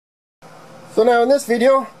So now in this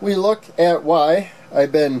video we look at why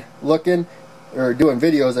I've been looking, or doing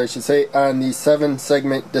videos I should say, on the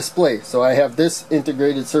 7-segment display. So I have this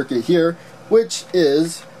integrated circuit here, which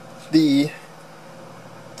is the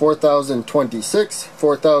 4026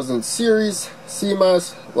 4000 series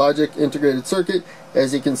CMOS logic integrated circuit.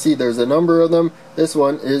 As you can see, there's a number of them. This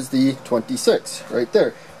one is the 26 right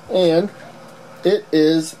there, and it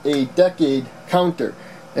is a decade counter.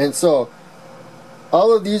 And so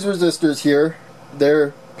all of these resistors here,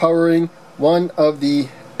 they're powering one of the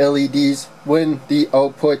LEDs when the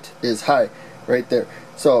output is high right there.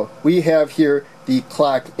 So we have here the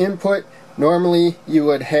clock input. Normally you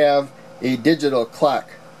would have a digital clock,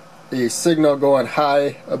 a signal going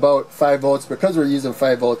high about 5 volts. Because we're using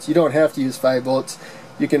 5 volts, you don't have to use 5 volts.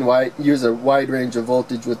 You can use a wide range of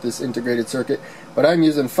voltage with this integrated circuit, but I'm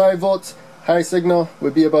using 5 volts. High signal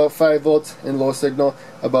would be about 5 volts and low signal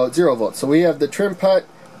about 0 volts. So we have the trim pot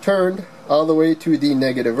turned all the way to the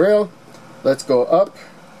negative rail. Let's go up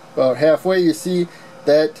about halfway. You see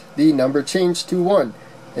that the number changed to 1,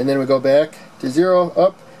 and then we go back to 0,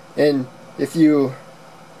 up, and if you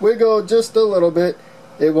wiggle just a little bit,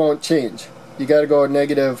 it won't change. You got to go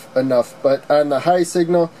negative enough, but on the high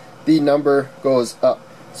signal the number goes up.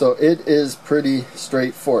 So it is pretty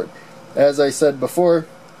straightforward. As I said before,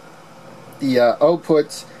 the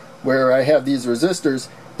outputs where I have these resistors,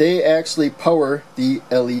 they actually power the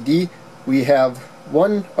LED. We have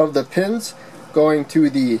one of the pins going to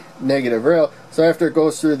the negative rail, so after it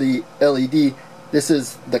goes through the LED, this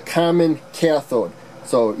is the common cathode.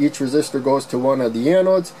 So each resistor goes to one of the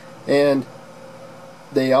anodes, and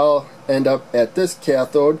they all end up at this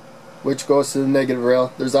cathode, which goes to the negative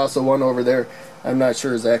rail. There's also one over there. I'm not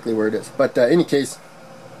sure exactly where it is, but in any case,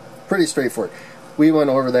 pretty straightforward. We went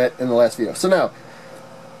over that in the last video. So now,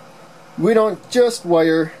 we don't just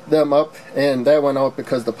wire them up, and that went out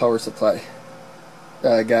because the power supply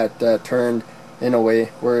got turned in a way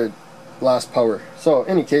where it lost power. So in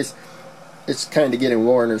any case, it's kind of getting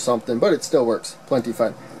worn or something, but it still works plenty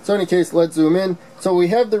fine. So in any case, let's zoom in. So we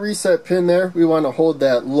have the reset pin there. We want to hold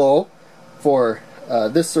that low for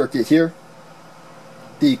this circuit here.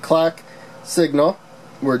 The clock signal,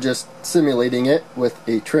 we're just simulating it with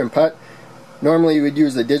a trim pot. Normally you would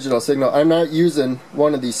use a digital signal. I'm not using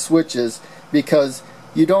one of these switches because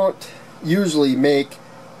you don't usually make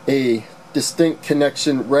a distinct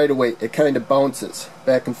connection right away. It kind of bounces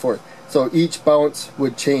back and forth. So each bounce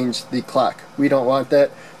would change the clock. We don't want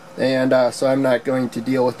that, and so I'm not going to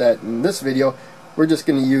deal with that in this video. We're just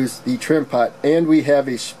going to use the trim pot, and we have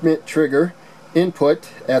a Schmitt trigger input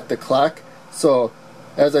at the clock. So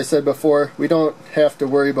as I said before, we don't have to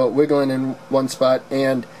worry about wiggling in one spot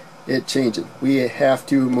and it changing. We have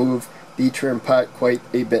to move the trim pot quite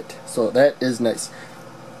a bit, so that is nice.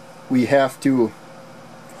 We have to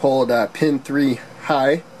hold pin 3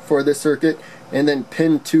 high for this circuit, and then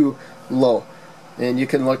pin 2 low, and you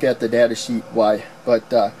can look at the data sheet why, but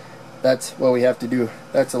that's what we have to do.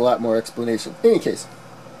 That's a lot more explanation. In any case,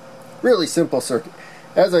 really simple circuit.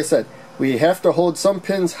 As I said, we have to hold some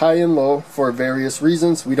pins high and low for various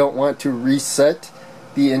reasons. We don't want to reset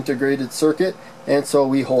the integrated circuit, and so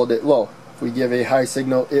we hold it low. If we give a high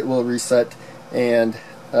signal, it will reset, and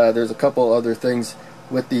there's a couple other things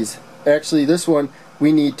with these. Actually, this one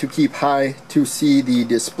we need to keep high to see the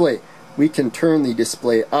display. We can turn the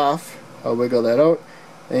display off. I'll wiggle that out,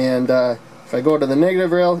 and if I go to the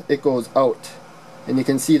negative rail, it goes out, and you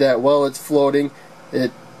can see that while it's floating,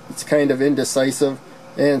 it's kind of indecisive,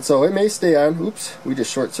 and so it may stay on. Oops, we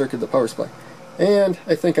just short circuited the power supply, and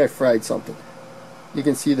I think I fried something. You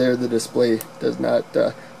can see there the display does not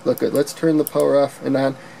look good. Let's turn the power off and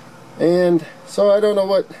on, and so I don't know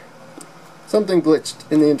what, something glitched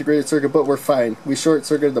in the integrated circuit, but we're fine. We short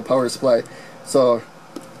circuited the power supply, so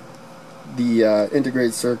the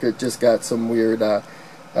integrated circuit just got some weird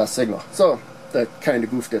signal, so that kind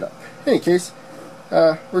of goofed it up. In any case,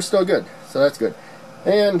 we're still good, so that's good.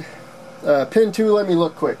 And pin 2, let me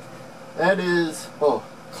look quick. That is,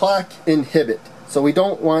 clock inhibit. So we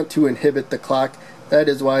don't want to inhibit the clock. That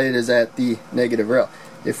is why it is at the negative rail.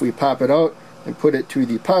 If we pop it out and put it to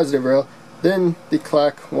the positive rail, then the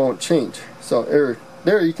clock won't change. So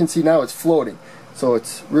there you can see now it's floating, so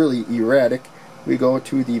it's really erratic. We go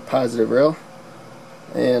to the positive rail,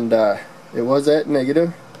 and it was at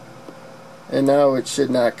negative, and now it should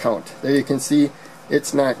not count. There you can see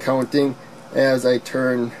it's not counting as I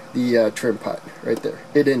turn the trim pot right there.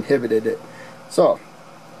 It inhibited it. So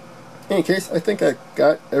in any case, I think I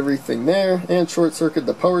got everything there, and short circuit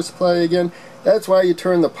the power supply again. That's why you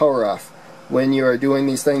turn the power off when you are doing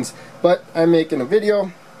these things. But I'm making a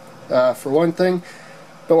video for one thing.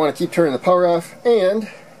 Don't want to keep turning the power off, and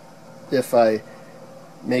if I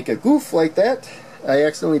make a goof like that, I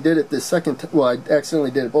accidentally did it this second time, well, I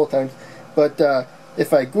accidentally did it both times, but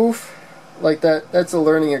if I goof like that, that's a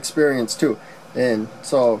learning experience too. And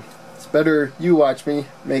so it's better you watch me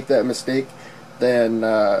make that mistake than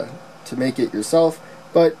to make it yourself.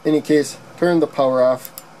 But in any case, turn the power off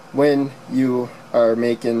when you are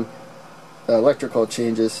making electrical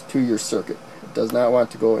changes to your circuit. It does not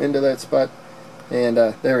want to go into that spot. And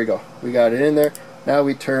there we go, we got it in there. Now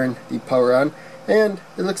we turn the power on, and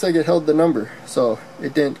it looks like it held the number, so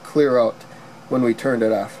it didn't clear out when we turned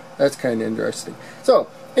it off. That's kind of interesting. So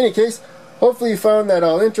in any case, hopefully you found that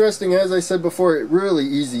all interesting. As I said before, a really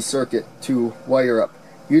easy circuit to wire up.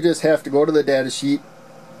 You just have to go to the data sheet,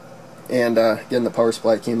 and again, the power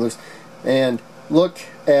supply came loose, and look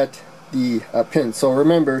at the pins. So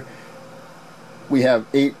remember, we have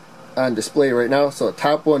 8 on display right now. So the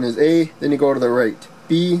top one is A, then you go to the right,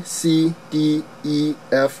 B, C, D, E,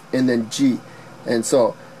 F, and then G. And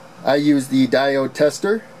so I use the diode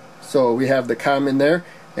tester, so we have the COM in there,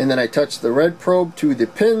 and then I touch the red probe to the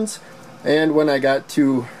pins, and when I got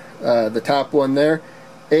to the top one there,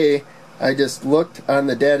 A, I just looked on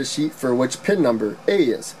the data sheet for which pin number A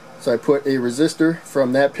is. So I put a resistor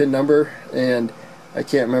from that pin number, and I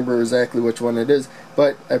can't remember exactly which one it is,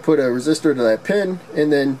 but I put a resistor to that pin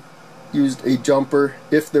and then used a jumper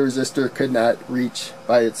if the resistor could not reach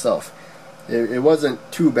by itself. It wasn't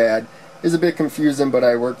too bad. It's a bit confusing, but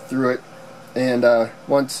I worked through it, and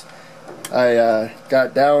once I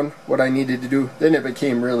got down what I needed to do, then it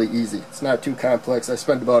became really easy. It's not too complex. I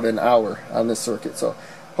spent about an hour on this circuit, so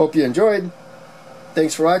hope you enjoyed.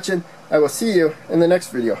 Thanks for watching. I will see you in the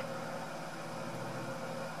next video.